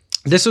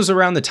 this was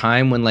around the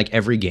time when like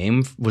every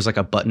game was like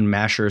a button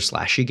masher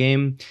slashy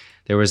game.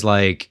 There was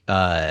like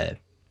that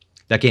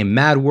game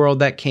Mad World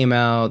that came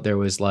out. There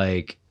was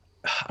like,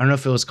 I don't know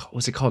if it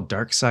was it called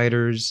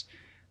Darksiders?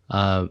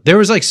 There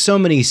was like so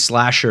many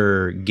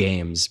slasher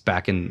games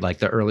back in like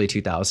the early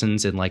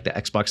 2000s in like the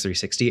Xbox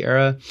 360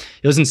 era.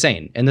 It was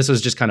insane. And this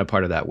was just kind of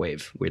part of that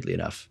wave, weirdly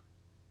enough.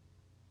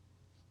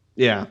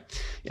 Yeah,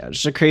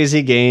 just a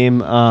crazy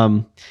game.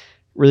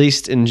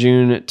 Released in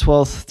June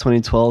 12th,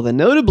 2012. And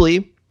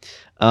notably,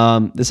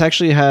 this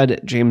actually had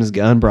James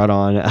Gunn brought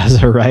on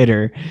as a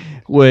writer,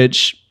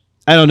 which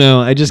I don't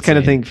know. I just kind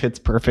of Insane. think fits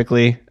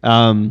perfectly.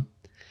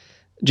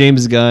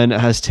 James Gunn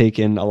has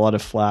taken a lot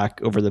of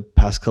flack over the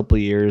past couple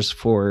of years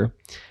for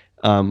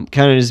kind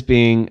of just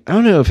being, I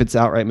don't know if it's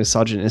outright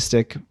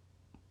misogynistic.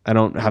 I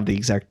don't have the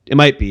exact, it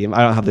might be.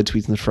 I don't have the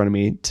tweets in front of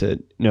me to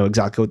know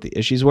exactly what the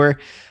issues were,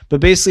 but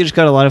basically just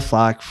got a lot of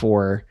flack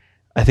for,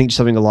 I think, just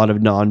having a lot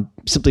of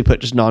simply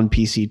put, just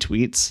non-PC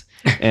tweets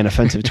and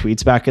offensive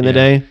tweets back in the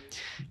day.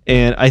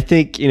 And I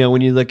think,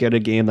 when you look at a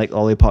game like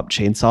Lollipop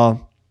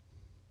Chainsaw,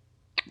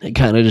 it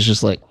kind of is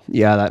just like,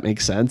 yeah, that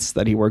makes sense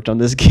that he worked on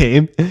this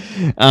game.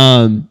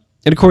 And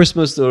of course,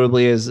 most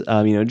notably is,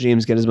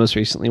 James Gunn has most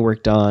recently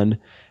worked on,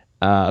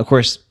 of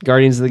course,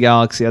 Guardians of the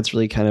Galaxy. That's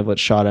really kind of what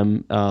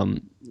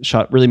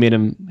really made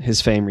him his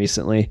fame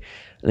recently.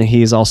 And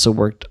he's also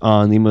worked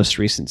on the most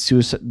recent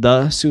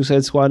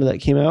Suicide Squad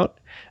that came out.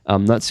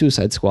 Not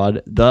Suicide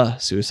Squad, the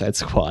Suicide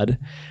Squad.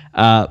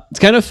 It's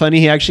kind of funny.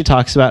 He actually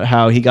talks about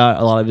how he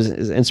got a lot of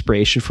his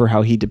inspiration for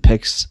how he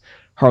depicts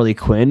Harley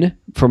Quinn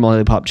from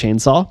Lollipop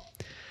Chainsaw.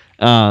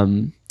 So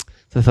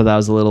I thought that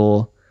was a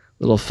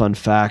little fun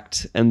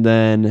fact. And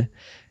then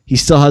he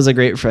still has a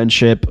great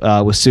friendship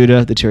with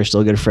Suda. The two are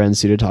still good friends.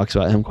 Suda talks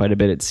about him quite a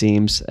bit, it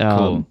seems.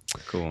 Cool.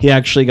 He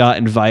actually got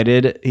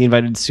invited. He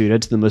invited Suda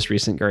to the most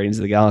recent Guardians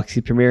of the Galaxy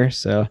premiere.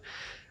 So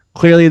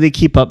clearly they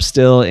keep up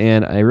still,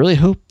 and I really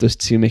hope those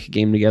two make a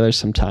game together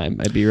sometime.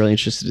 I'd be really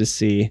interested to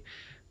see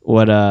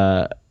what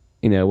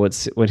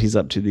he's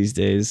up to these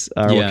days,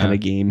 or what kind of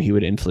game he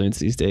would influence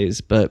these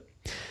days. But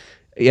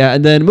yeah,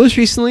 and then most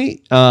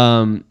recently,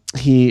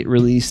 he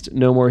released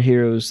No More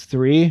Heroes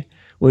 3,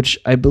 which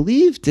I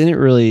believe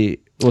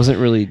wasn't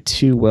really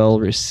too well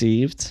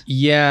received.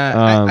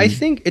 Yeah, I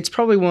think it's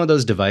probably one of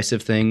those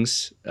divisive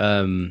things.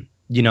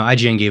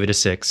 IGN gave it a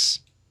 6,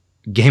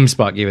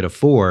 GameSpot gave it a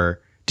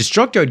 4.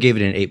 Destructoid gave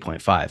it an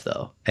 8.5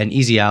 though, and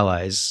Easy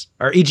Allies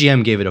or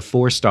EGM gave it a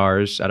 4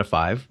 stars out of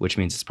 5, which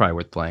means it's probably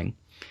worth playing.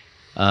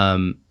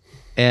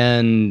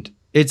 And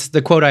it's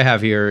the quote I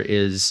have here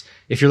is,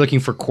 if you're looking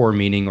for core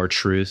meaning or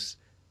truth,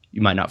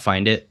 you might not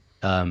find it.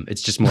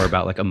 It's just more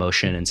about like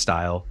emotion and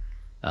style.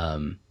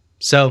 It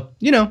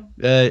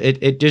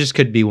just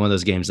could be one of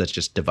those games that's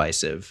just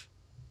divisive.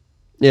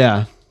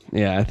 Yeah,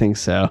 I think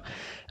so.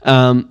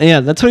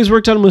 That's what he's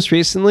worked on most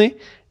recently.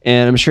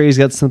 And I'm sure he's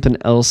got something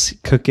else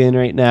cooking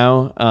right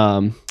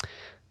now.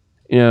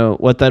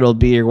 What that'll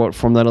be or what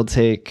form that'll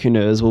take, who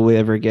knows? Will we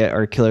ever get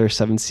our Killer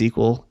 7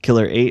 sequel?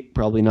 Killer 8?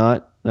 Probably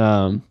not.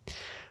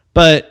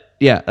 But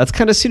yeah, that's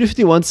kind of Suda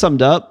 51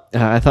 summed up.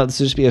 I thought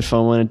this would just be a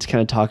fun one to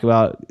kind of talk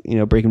about,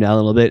 break him down a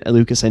little bit.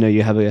 Lucas, I know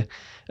you have a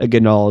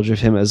good knowledge of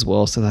him as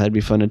well, so that'd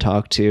be fun to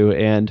talk to.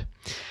 And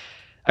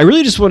I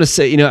really just want to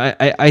say,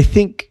 I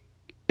think,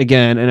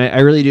 again, and I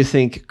really do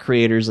think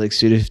creators like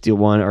Suda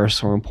 51 are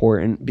so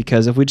important,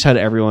 because if we just had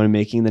everyone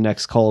making the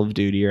next Call of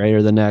Duty, right,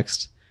 or the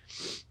next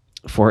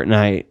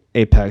Fortnite,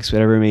 Apex,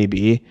 whatever it may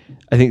be,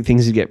 I think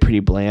things would get pretty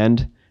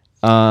bland.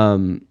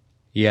 And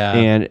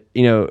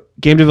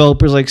game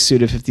developers like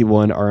Suda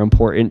 51 are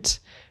important.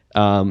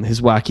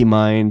 His wacky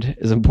mind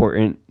is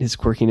important. His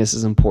quirkiness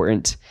is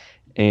important,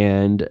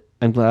 and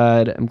I'm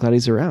glad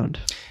he's around.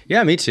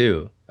 Yeah, me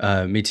too.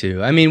 Me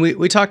too. I mean,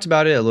 we talked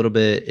about it a little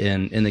bit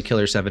in the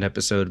Killer 7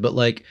 episode, but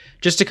like,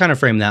 just to kind of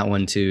frame that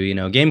one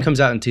too, game comes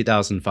out in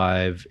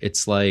 2005.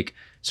 It's like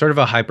sort of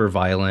a hyper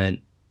violent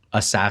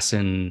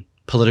assassin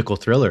political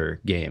thriller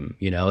game.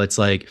 It's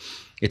like,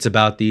 it's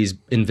about these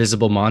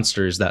invisible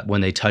monsters that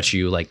when they touch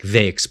you, like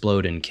they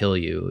explode and kill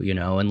you,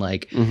 and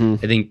like, I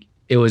think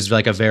it was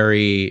like a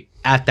very,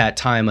 at that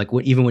time, like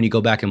even when you go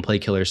back and play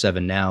Killer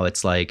 7 now,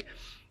 it's like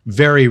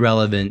very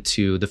relevant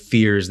to the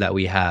fears that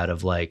we had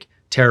of like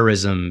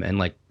terrorism and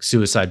like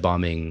suicide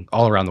bombing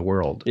all around the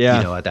world,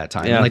 at that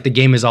time. And like the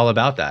game is all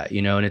about that,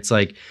 and it's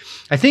like,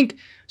 I think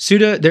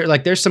Suda,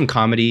 there's some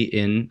comedy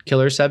in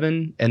Killer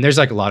 7, and there's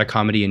like a lot of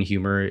comedy and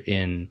humor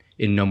in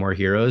No More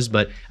Heroes,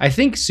 but I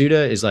think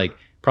Suda is like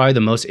probably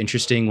the most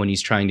interesting when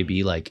he's trying to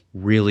be like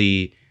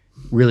really,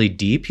 really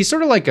deep. He's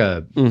sort of like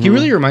he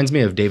really reminds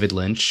me of David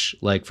Lynch,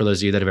 like for those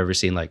of you that have ever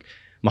seen like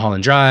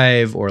Mulholland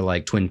Drive or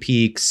like Twin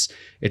Peaks.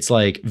 It's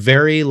like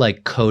very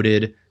like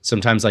coded,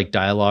 sometimes like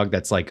dialogue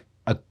that's like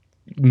a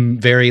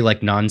very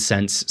like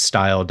nonsense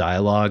style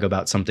dialogue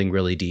about something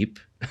really deep,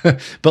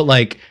 but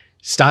like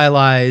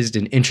stylized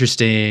and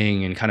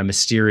interesting and kind of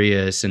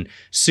mysterious. And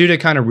Suda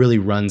kind of really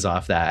runs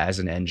off that as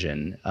an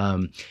engine.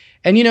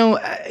 And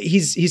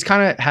he's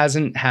kind of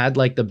hasn't had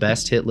like the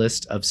best hit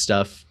list of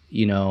stuff,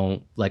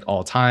 like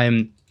all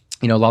time.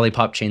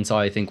 Lollipop Chainsaw,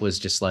 I think, was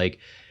just like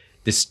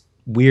this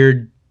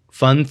weird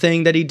fun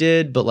thing that he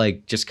did, but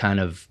like just kind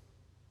of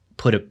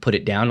put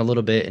it down a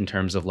little bit in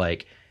terms of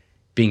like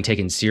being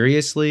taken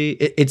seriously.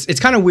 It's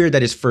kind of weird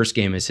that his first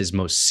game is his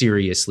most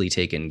seriously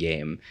taken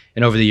game,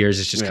 and over the years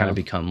it's just kind of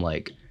become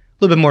like a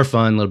little bit more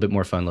fun, a little bit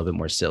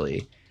more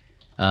silly.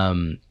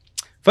 Funny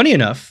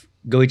enough,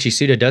 Goichi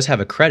Suda does have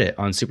a credit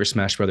on Super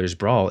Smash Bros.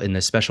 Brawl in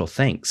the special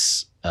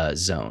thanks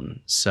zone.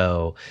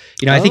 So,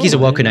 I think he's a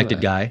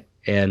well-connected guy,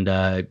 and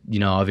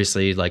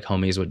obviously like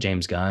homies with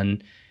James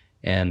Gunn,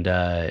 and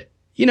I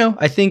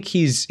think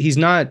he's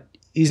not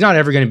he's not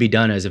ever going to be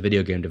done as a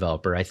video game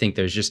developer. I think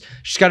there's just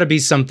got to be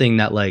something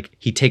that like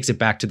he takes it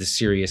back to the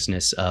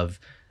seriousness of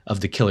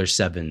the Killer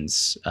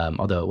 7s.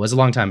 Although it was a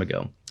long time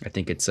ago, I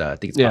think it's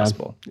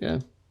possible.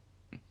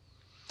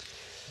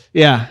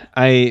 Yeah,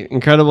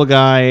 incredible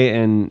guy,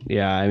 and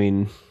yeah, I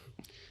mean,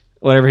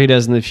 whatever he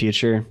does in the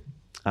future,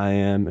 I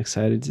am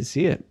excited to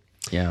see it.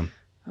 Yeah.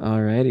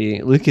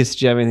 Alrighty, Lucas,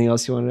 do you have anything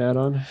else you wanted to add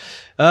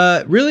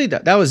on? Really,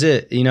 that was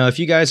it. You know, if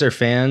you guys are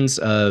fans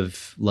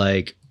of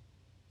like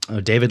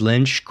David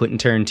Lynch, Quentin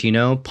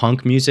Tarantino,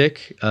 punk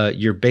music,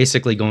 you're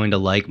basically going to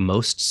like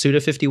most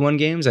Suda51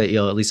 games.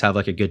 You'll at least have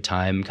like a good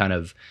time, kind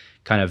of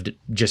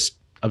just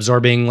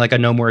absorbing like a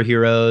No More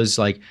Heroes.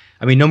 Like,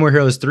 I mean, No More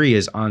Heroes 3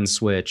 is on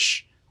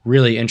Switch.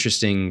 Really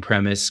interesting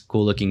premise,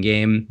 cool looking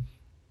game,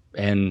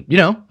 and you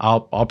know,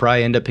 I'll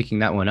probably end up picking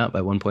that one up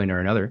at one point or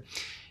another.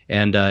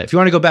 And if you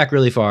want to go back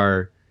really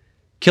far,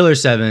 Killer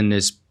 7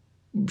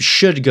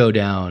 should go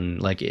down,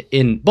 like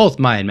in both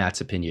my and Matt's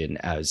opinion,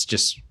 as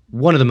just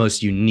one of the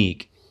most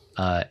unique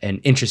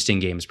and interesting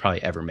games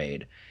probably ever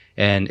made,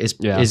 and is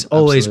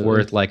always absolutely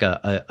worth like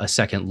a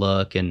second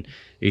look, and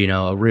you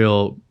know, a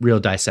real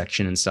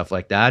dissection and stuff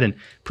like that, and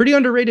pretty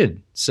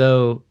underrated.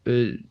 So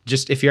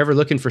just if you're ever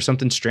looking for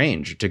something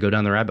strange to go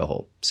down the rabbit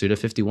hole,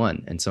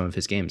 Suda51 and some of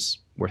his games,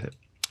 worth it.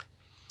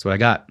 That's what I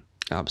got.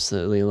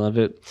 Absolutely love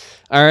it.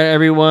 All right,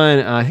 everyone.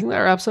 I think that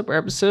wraps up our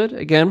episode.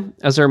 Again,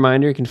 as a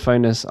reminder, you can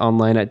find us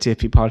online at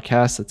TFP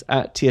Podcast. That's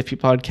at TFP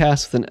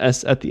Podcast with an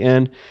S at the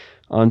end,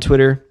 on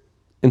Twitter,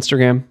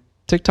 Instagram,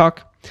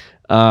 TikTok.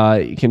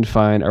 You can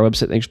find our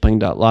website,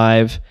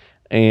 thanksforplaying.live.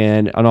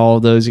 And on all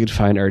of those, you can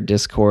find our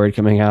Discord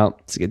coming out.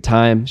 It's a good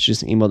time. It's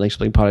just an email,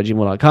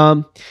 thanksforplayingpod@gmail.com.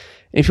 And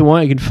if you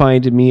want, you can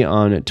find me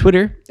on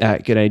Twitter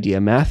at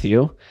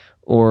GoodIdeaMatthew,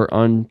 or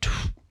on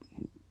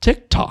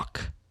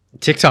TikTok.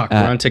 We're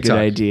on TikTok. Good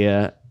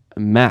Idea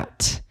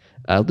Matt.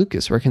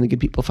 Lucas, where can the good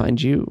people find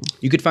you?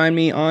 You could find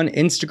me on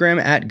Instagram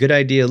at Good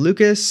Idea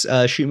Lucas.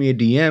 Shoot me a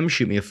DM,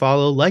 shoot me a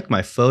follow, like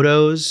my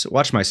photos,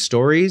 watch my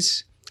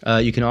stories.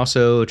 You can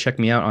also check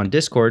me out on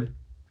Discord.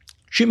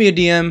 Shoot me a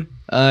DM.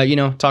 You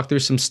know, talk through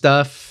some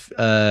stuff.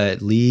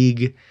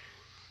 League,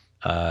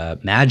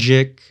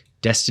 Magic,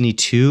 Destiny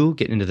 2.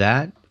 Getting into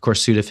that. Of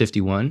course,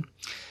 Suda51.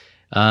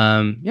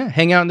 Yeah,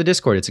 hang out in the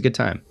Discord. It's a good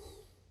time.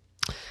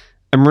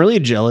 I'm really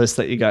jealous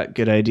that you got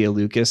Good Idea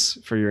Lucas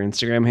for your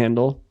Instagram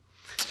handle.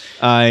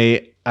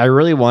 I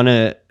really want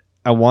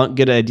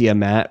Good Idea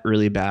Matt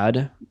really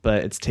bad,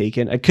 but it's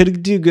taken. I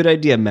could do Good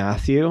Idea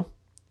Matthew,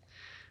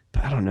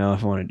 but I don't know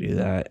if I want to do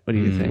that. What do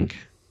you think?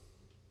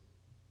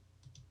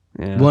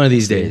 Yeah, one of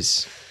these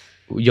days,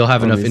 you'll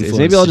have enough influence.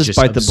 Maybe I'll just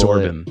bite the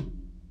bullet.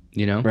 Him,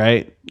 you know?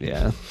 Right?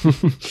 Yeah.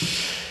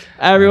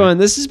 Everyone,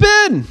 this has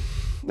been.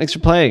 Thanks for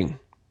playing.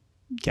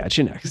 Catch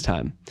you next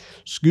time.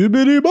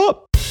 Scoobity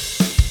bop.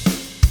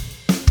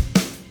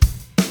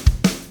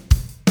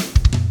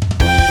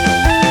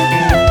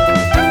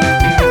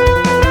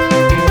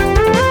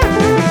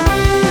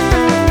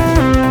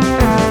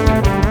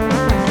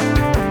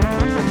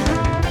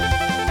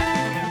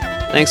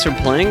 Thanks for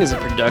Playing is a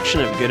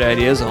production of Good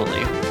Ideas Only.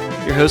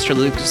 Your hosts are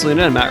Lucas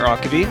Luna and Matt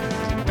Rockaby.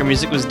 Our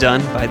music was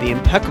done by the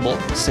impeccable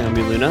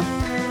Sammy Luna,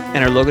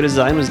 and our logo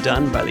design was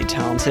done by the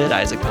talented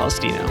Isaac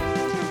Palestino.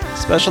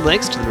 Special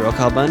thanks to the Roll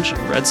Call Bunch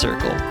and Red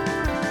Circle.